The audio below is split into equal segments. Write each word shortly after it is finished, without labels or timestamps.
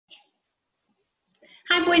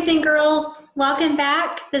Hi, boys and girls. Welcome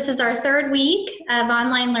back. This is our third week of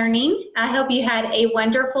online learning. I hope you had a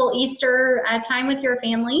wonderful Easter time with your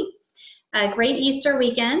family, a great Easter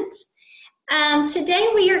weekend. Today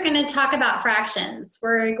we are going to talk about fractions.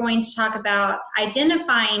 We're going to talk about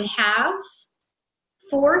identifying halves,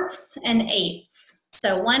 fourths, and eighths.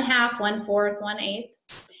 So 1/2, 1/4,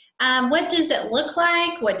 1/8. What does it look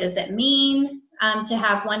like? What does it mean to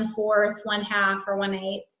have 1/4, 1/2, or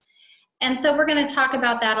 1/8? And so we're going to talk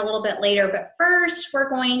about that a little bit later, but first we're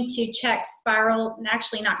going to check spiral,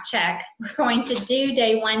 actually not check, we're going to do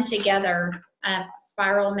day one together,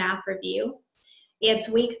 spiral math review. It's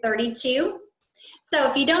week 32. So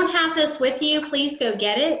if you don't have this with you, please go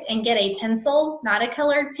get it and get a pencil, not a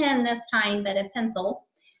colored pen this time, but a pencil,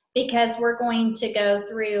 because we're going to go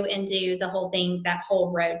through and do the whole thing, that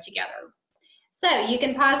whole row together. So you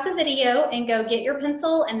can pause the video and go get your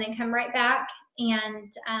pencil and then come right back.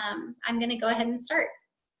 And I'm going to go ahead and start.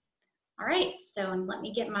 All right, so let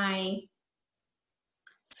me get my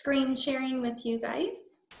screen sharing with you guys.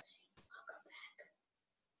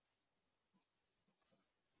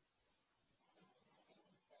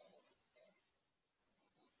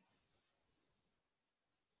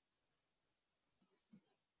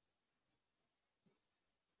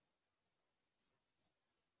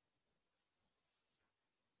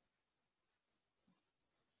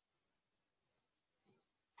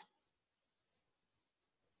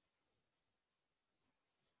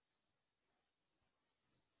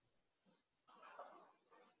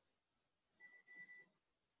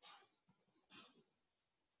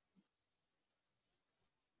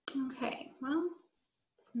 Okay, well,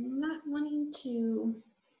 it's not wanting to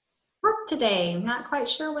work today. I'm not quite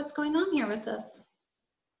sure what's going on here with this.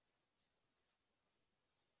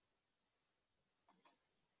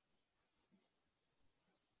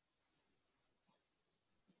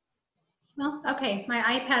 Well, okay,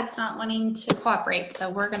 my iPad's not wanting to cooperate, so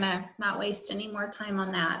we're gonna not waste any more time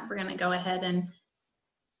on that. We're gonna go ahead and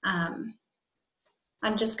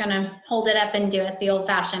I'm just gonna hold it up and do it the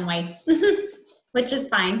old-fashioned way, which is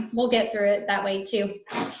fine. We'll get through it that way too.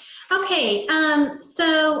 Okay,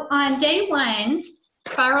 so on day one,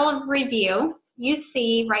 spiral review, you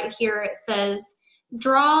see right here it says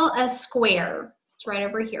draw a square. It's right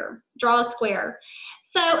over here. Draw a square.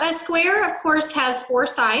 So a square, of course, has 4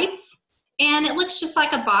 sides, and it looks just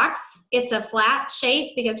like a box. It's a flat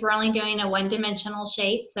shape because we're only doing a one-dimensional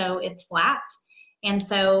shape, so it's flat. And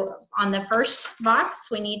so on the first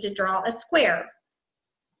box, we need to draw a square.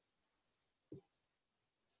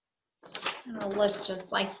 It'll look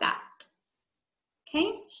just like that.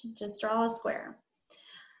 Okay, should just draw a square.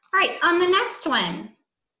 All right, on the next one,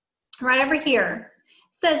 right over here,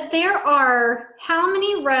 says there are how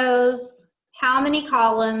many rows, how many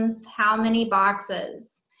columns, how many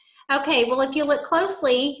boxes. Okay, well, if you look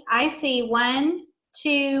closely, I see 1,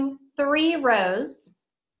 2, 3 rows.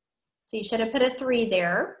 So you should have put a 3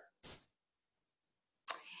 there.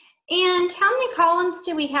 And how many columns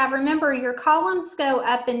do we have? Remember, your columns go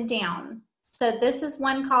up and down. So this is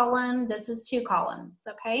 1 column, this is 2 columns,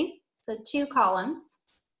 okay? So 2 columns.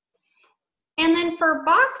 And then for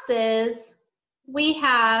boxes, we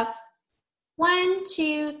have 1,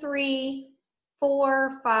 2, 3,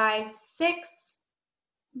 4, 5, 6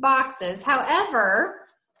 boxes. However,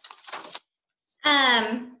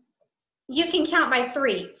 you can count by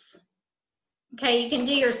 3s. Okay, you can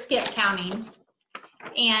do your skip counting,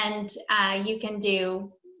 and you can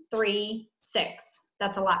do 3, 6.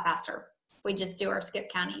 That's a lot faster. We just do our skip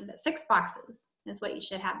counting, but 6 boxes is what you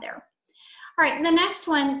should have there. All right, the next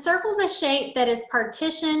one, circle the shape that is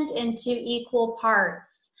partitioned into equal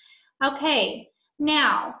parts. Okay,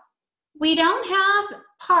 now we don't have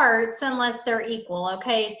parts unless they're equal.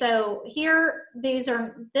 Okay, so here,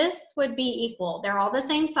 this would be equal. They're all the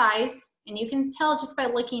same size, and you can tell just by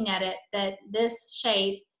looking at it that this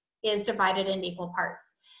shape is divided into equal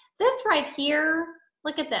parts. This right here,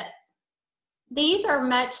 look at this. These are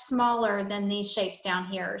much smaller than these shapes down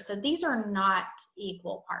here. So these are not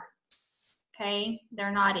equal parts, okay?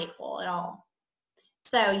 They're not equal at all.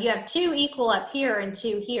 So you have 2 equal up here and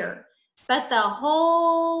 2 here, but the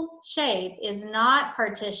whole shape is not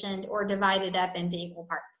partitioned or divided up into equal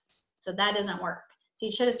parts. So that doesn't work. So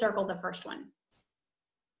you should have circled the first one.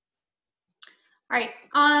 All right,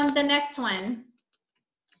 on the next one,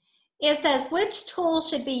 it says, which tool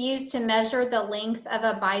should be used to measure the length of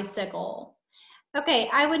a bicycle? Okay,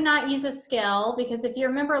 I would not use a scale because if you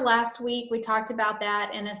remember last week, we talked about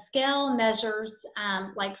that, and a scale measures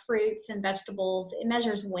like fruits and vegetables. It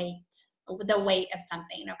measures weight, the weight of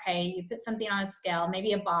something, okay? You put something on a scale,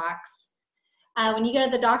 maybe a box, When you go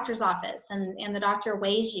to the doctor's office and the doctor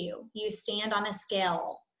weighs you, you stand on a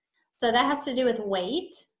scale. So that has to do with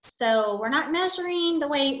weight. So we're not measuring the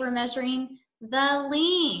weight, we're measuring the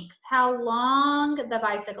length, how long the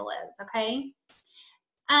bicycle is, okay?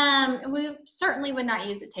 We certainly would not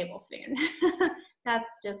use a tablespoon.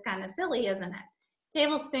 That's just kind of silly, isn't it?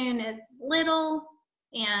 Tablespoon is little,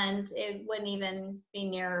 and it wouldn't even be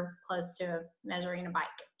near close to measuring a bike.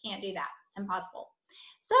 Can't do that. It's impossible.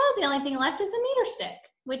 So the only thing left is a meter stick,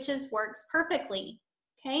 which works perfectly,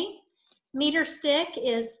 okay? Meter stick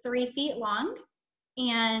is 3 feet long,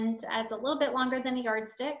 and it's a little bit longer than a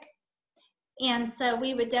yardstick. And so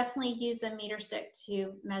we would definitely use a meter stick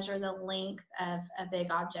to measure the length of a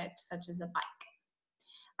big object such as a bike.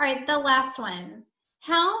 All right, the last one.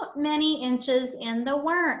 How many inches in the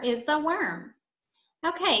worm is the worm?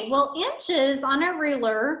 Okay, well, inches on a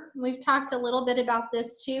ruler, we've talked a little bit about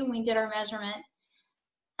this too when we did our measurement.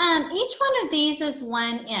 Each one of these is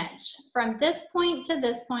 1 inch. From this point to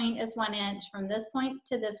this point is 1 inch. From this point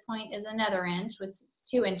to this point is another inch, which is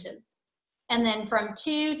 2 inches. And then from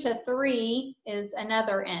 2 to 3 is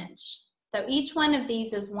another inch. So each one of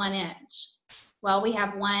these is 1 inch. Well, we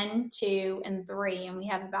have 1, 2, and 3, and we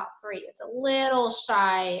have about 3. It's a little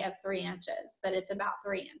shy of 3 inches, but it's about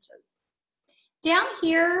 3 inches. Down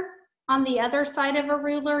here on the other side of a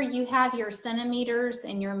ruler, you have your centimeters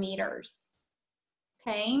and your meters.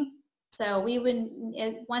 Okay, so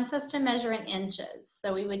it wants us to measure in inches,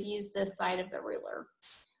 so we would use this side of the ruler.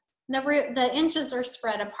 The inches are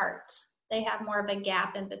spread apart. They have more of a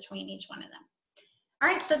gap in between each one of them. All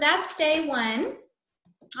right, so that's day 1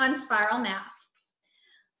 on spiral math.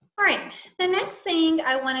 All right, the next thing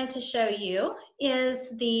I wanted to show you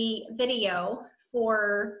is the video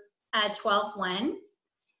for 12-1.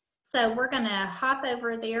 So we're gonna hop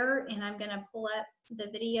over there and I'm gonna pull up the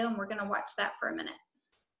video and we're gonna watch that for a minute.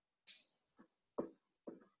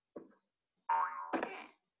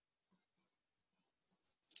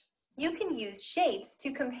 You can use shapes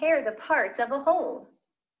to compare the parts of a whole.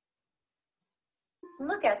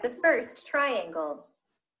 Look at the first triangle.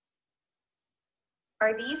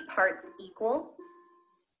 Are these parts equal?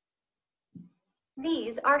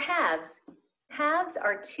 These are halves. Halves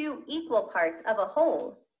are 2 equal parts of a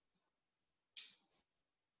whole.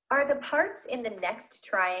 Are the parts in the next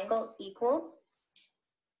triangle equal?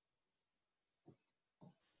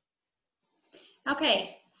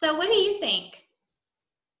 Okay, so what do you think?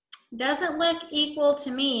 Doesn't look equal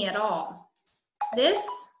to me at all. This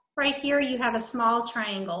right here, you have a small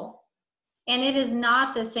triangle, and it is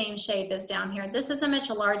not the same shape as down here. This is a much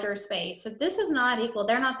larger space, so this is not equal.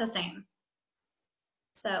 They're not the same.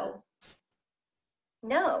 So,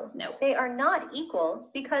 no, no. They are not equal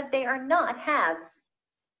because they are not halves.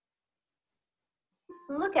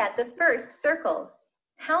 Look at the first circle.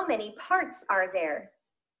 How many parts are there?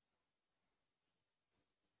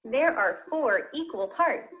 There are 4 equal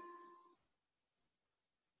parts.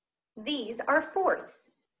 These are fourths.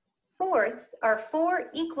 Fourths are 4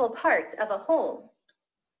 equal parts of a whole.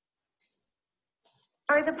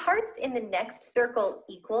 Are the parts in the next circle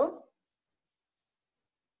equal?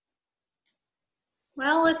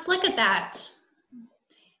 Well, let's look at that.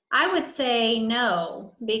 I would say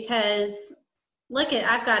no, because look at,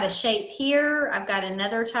 I've got a shape here, I've got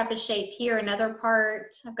another type of shape here, another part,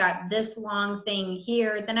 I've got this long thing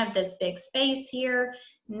here, then I have this big space here.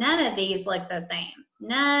 None of these look the same.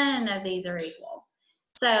 None of these are equal.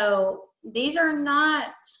 So these are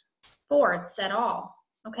not fourths at all.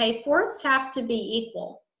 Okay, fourths have to be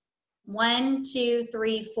equal. 1, 2,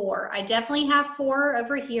 3, 4. I definitely have 4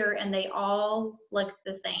 over here, and they all look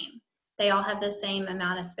the same. They all have the same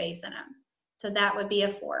amount of space in them. So that would be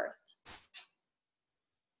a fourth.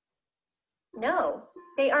 No,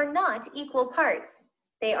 they are not equal parts.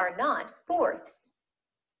 They are not fourths.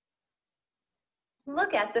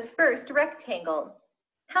 Look at the first rectangle.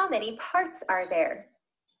 How many parts are there?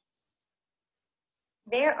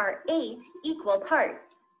 There are 8 equal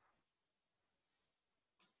parts.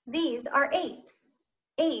 These are eighths.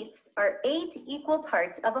 Eighths are 8 equal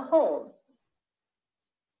parts of a whole.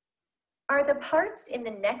 Are the parts in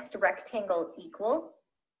the next rectangle equal?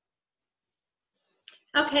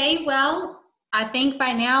 Okay, well, I think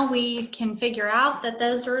by now we can figure out that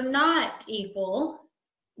those are not equal.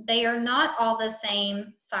 They are not all the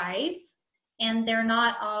same size, and they're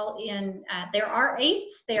not all in, there are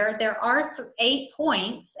eighths there. There are 8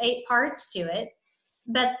 points, 8 parts to it,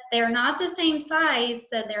 but they're not the same size,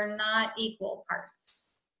 so they're not equal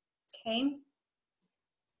parts. Okay?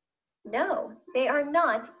 No, they are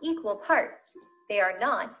not equal parts. They are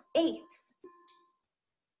not eighths.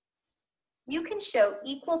 You can show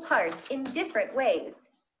equal parts in different ways.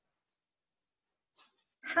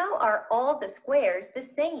 How are all the squares the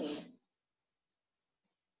same?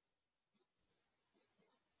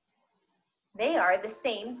 They are the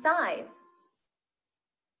same size.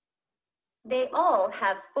 They all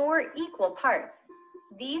have 4 equal parts.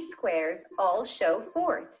 These squares all show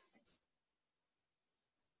fourths.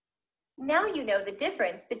 Now you know the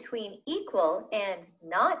difference between equal and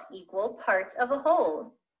not equal parts of a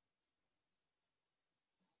whole.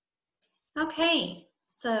 Okay,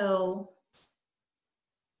 so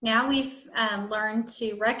now we've learned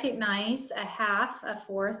to recognize a half, a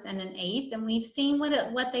fourth, and an eighth, and we've seen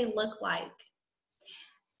what they look like.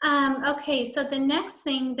 Okay, so the next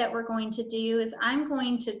thing that we're going to do is I'm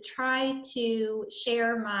going to try to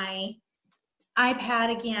share my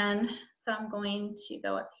iPad again. So I'm going to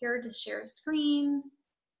go up here to share screen,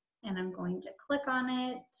 and I'm going to click on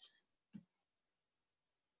it,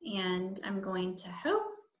 and I'm going to hope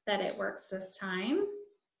that it works this time.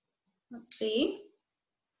 Let's see.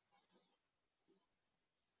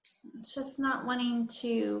 It's just not wanting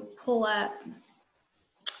to pull up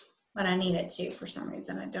what I need it to for some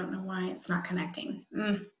reason. I don't know why it's not connecting.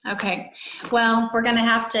 Okay, well, we're gonna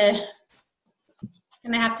have to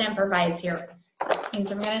improvise here. That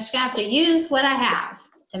means I'm just gonna have to use what I have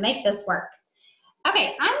to make this work.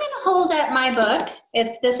 Okay, I'm gonna hold up my book.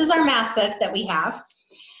 This is our math book that we have.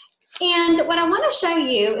 And what I wanna show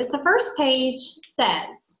you is the first page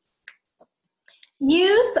says,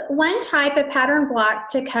 use one type of pattern block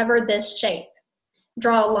to cover this shape.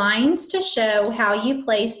 Draw lines to show how you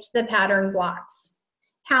placed the pattern blocks.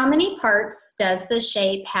 How many parts does the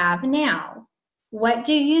shape have now? What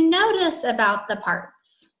do you notice about the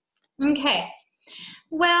parts? Okay,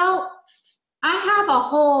 well, I have a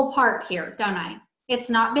whole part here, don't I? It's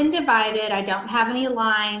not been divided. I don't have any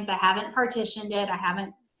lines. I haven't partitioned it. I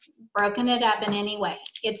haven't broken it up in any way.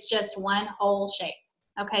 It's just one whole shape.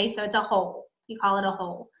 Okay, so it's a whole. You call it a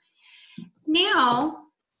whole. Now,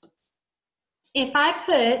 if I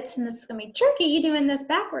put, and this is going to be tricky doing this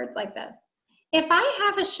backwards like this. If I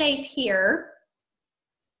have a shape here,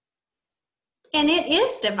 and it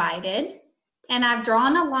is divided, and I've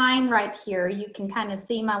drawn a line right here, you can kind of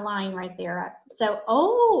see my line right there. So,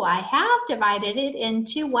 oh, I have divided it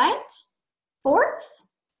into what? Fourths?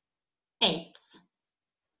 Eighths.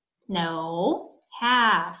 No,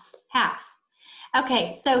 half.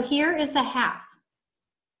 Okay, so here is a half.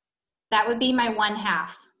 That would be my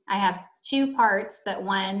 1/2. I have 2 parts, but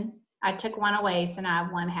I took one away, so now I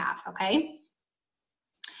have 1/2, okay?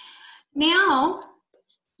 Now,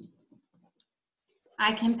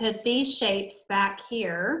 I can put these shapes back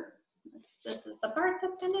here. This is the part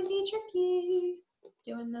that's gonna be tricky.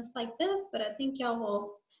 Doing this like this, but I think y'all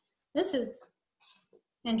will, this is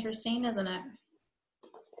interesting, isn't it?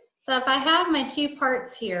 So if I have my 2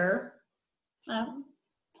 parts here,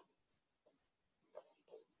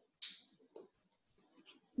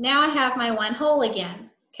 now I have my 1 whole again,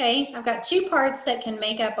 okay? I've got 2 parts that can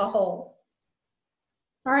make up a whole.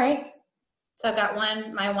 All right, so I've got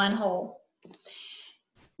my 1 whole.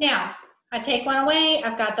 Now, I take one away,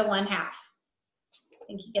 I've got the 1/2. I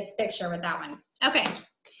think you get the picture with that one. Okay,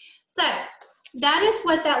 so that is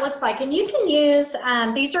what that looks like. And you can use,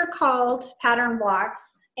 these are called pattern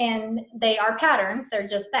blocks, and they are patterns, they're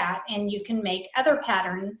just that, and you can make other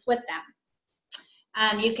patterns with them.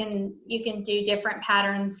 You can do different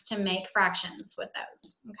patterns to make fractions with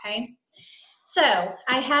those, okay? So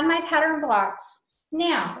I had my pattern blocks.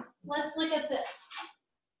 Now, let's look at this.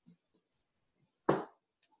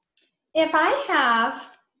 If I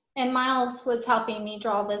have, and Miles was helping me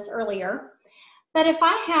draw this earlier, but if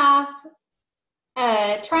I have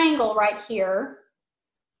a triangle right here,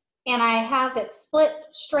 and I have it split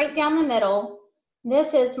straight down the middle,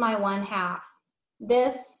 this is my 1/2.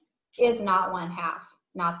 This is not 1/2,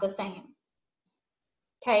 not the same.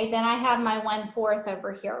 Okay, then I have my 1/4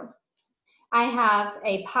 over here. I have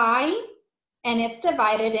a pie, and it's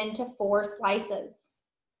divided into 4 slices.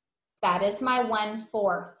 That is my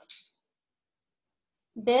 1/4.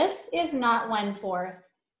 This is not 1/4.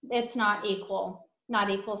 It's not equal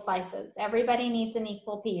slices. Everybody needs an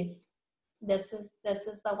equal piece. This is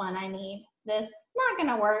the one I need. This not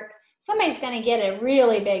gonna work. Somebody's gonna get a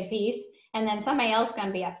really big piece, and then somebody else is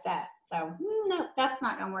gonna be upset. So no, that's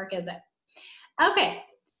not gonna work, is it? Okay,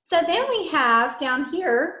 so then we have down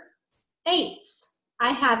here 8s.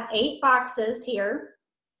 I have 8 boxes here,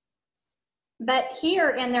 but here,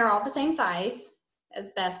 and they're all the same size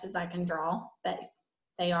as best as I can draw, but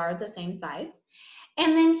they are the same size.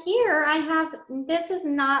 And then here I have, this is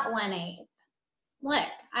not 1/8. Look,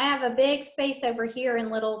 I have a big space over here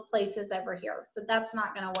and little places over here. So that's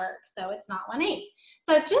not gonna work. So it's not 1/8.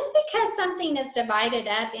 So just because something is divided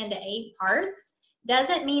up into 8 parts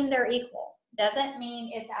Doesn't mean they're equal. Doesn't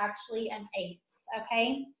mean it's actually an eighth,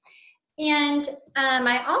 okay? And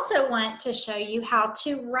I also want to show you how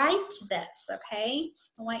to write this, okay?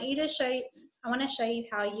 I want to show you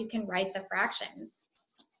how you can write the fraction,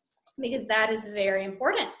 because that is very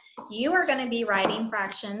important. You are going to be writing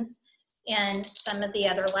fractions in some of the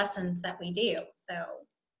other lessons that we do. So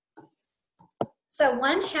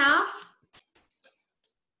 1/2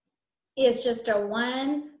 is just a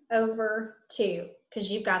 1/2,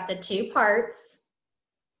 because you've got the two parts,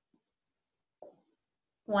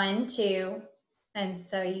 1, 2, and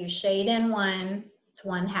so you shade in 1, it's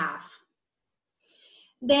 1/2.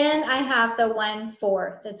 Then I have the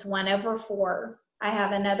 1/4, it's 1/4. I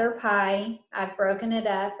have another pie, I've broken it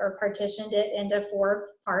up or partitioned it into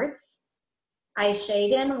 4 parts. I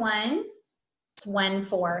shade in 1, it's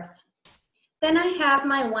 1/4. Then I have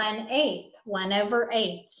my 1/8,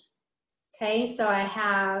 1/8. Okay, so I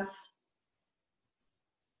have,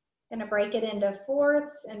 I'm gonna break it into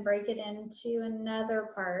fourths and break it into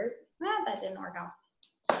another part. That didn't work out.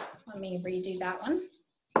 Let me redo that one.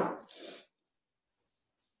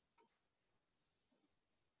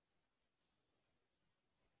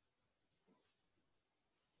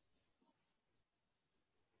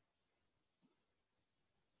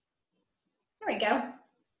 There we go.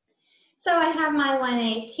 So I have my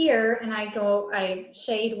 1/8 here, and I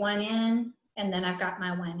shade 1 in, and then I've got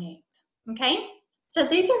my 1/8. Okay? So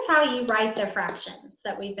these are how you write the fractions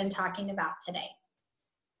that we've been talking about today.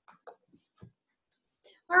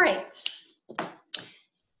 All right.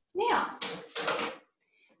 Now,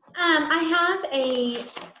 I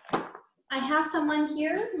have someone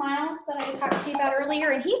here, Miles, that I talked to you about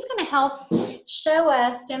earlier, and he's going to help show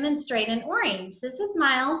us demonstrate an orange. This is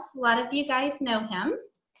Miles. A lot of you guys know him.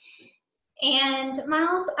 And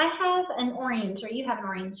Miles, I have an orange, or you have an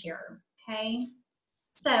orange here, okay?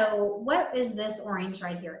 So what is this orange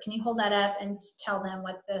right here? Can you hold that up and tell them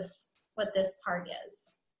what this part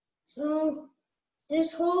is? So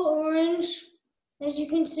this whole orange, as you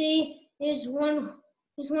can see, is one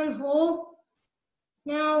whole.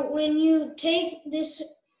 Now when you take this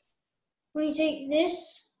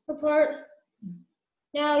apart,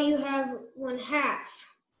 now you have 1/2.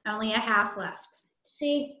 Only a half left.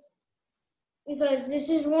 See? Because this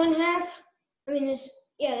is 1/2. This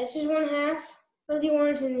is 1/2 of the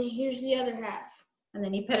orange, and here's the other half. And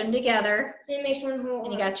then you put them together. And it makes one whole.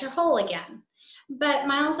 And you got your whole again. But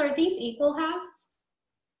Miles, are these equal halves?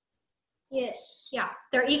 Yes. Yeah,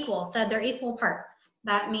 they're equal. So they're equal parts.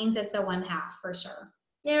 That means it's a 1/2 for sure.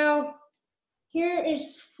 Now, here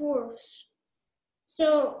is fourths.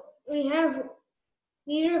 So we have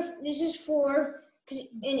this is 4, because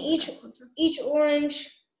in each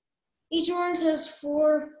orange has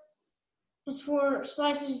four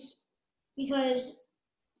slices,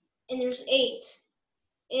 and there's 8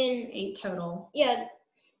 in 8 total. Yeah,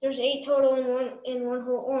 there's 8 total in one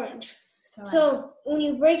whole orange. So when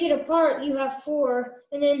you break it apart, you have 4,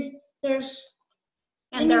 and then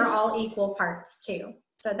they're all equal parts too.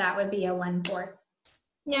 So that would be a 1/4.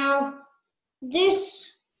 Now,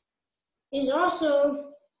 this is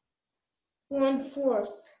also 1/4.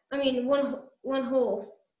 One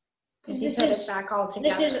whole. Because you put it back all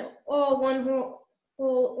together. This is all one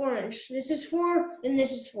whole orange. This is 4, and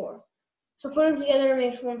this is 4. So put them together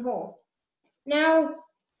makes one whole. Now,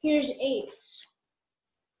 here's 8ths.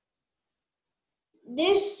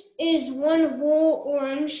 This is one whole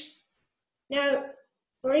orange. Now,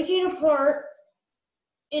 break it apart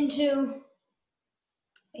into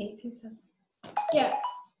 8 pieces. Yeah.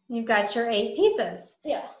 You've got your 8 pieces.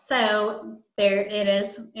 Yeah. So there it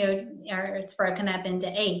is. It's broken up into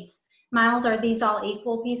 8s. Miles, are these all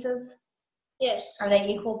equal pieces? Yes. Are they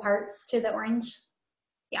equal parts to the orange?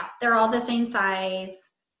 Yeah, they're all the same size,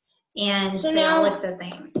 and So they all now, look the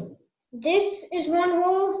same. This is one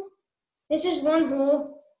whole. This is one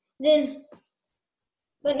whole.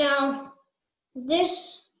 But now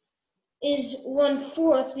this is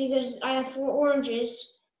 1/4 because I have 4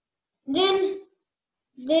 oranges. Then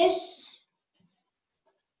this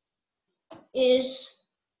is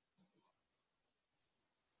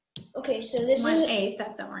okay. So this is 1/8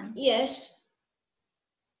 of the orange. Yes.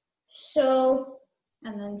 So.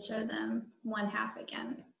 And then show them 1/2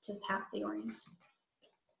 again, just half the orange.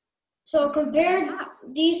 So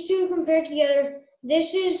these two compared together,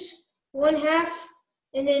 this is 1/2,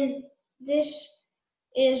 and then this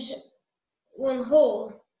is one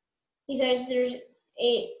whole, because there's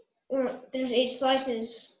 8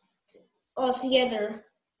 slices all together,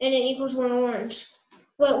 and it equals one orange.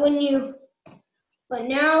 But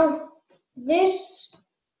now this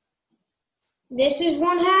is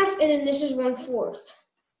 1/2, and then this is 1/4.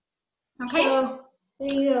 Okay.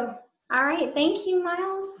 There you go. All right, thank you,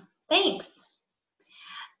 Miles. Thanks.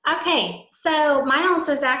 Okay, so Miles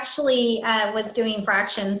is actually was doing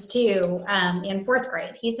fractions too in 4th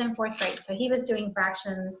grade. He's in 4th grade, so he was doing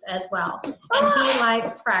fractions as well. And he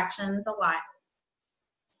likes fractions a lot.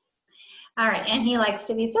 All right, and he likes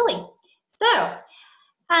to be silly. So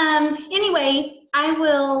anyway,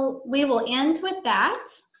 we will end with that.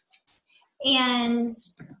 And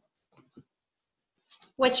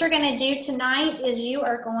what you're going to do tonight is you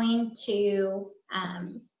are going to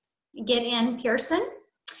get in Pearson,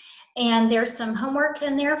 and there's some homework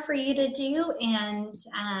in there for you to do, and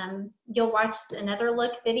you'll watch another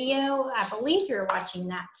look video. I believe you're watching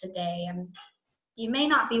that today. You may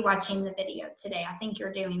not be watching the video today. I think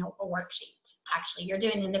you're doing a worksheet. Actually, you're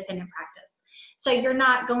doing independent practice. So you're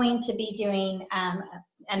not going to be doing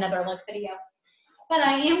another look video. But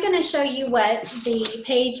I am going to show you what the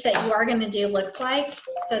page that you are going to do looks like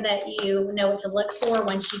so that you know what to look for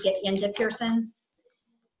once you get into Pearson.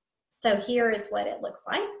 So here is what it looks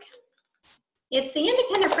like. It's the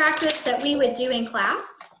independent practice that we would do in class.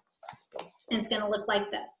 And it's going to look like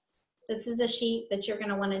this. This is the sheet that you're going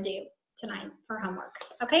to want to do tonight for homework.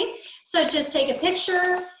 Okay? So just take a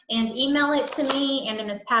picture and email it to me and to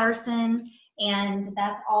Ms. Patterson. And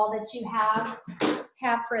that's all that you have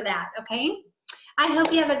for that. Okay? I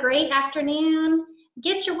hope you have a great afternoon.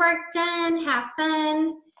 Get your work done, have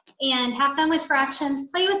fun, and have fun with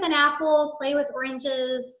fractions. Play with an apple, play with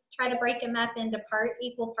oranges, try to break them up into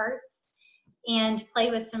equal parts, and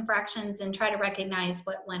play with some fractions and try to recognize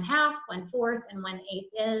what 1/2, 1/4, and 1/8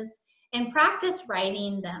 is, and practice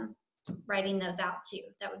writing those out too.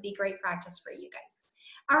 That would be great practice for you guys.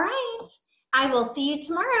 All right, I will see you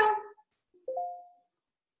tomorrow.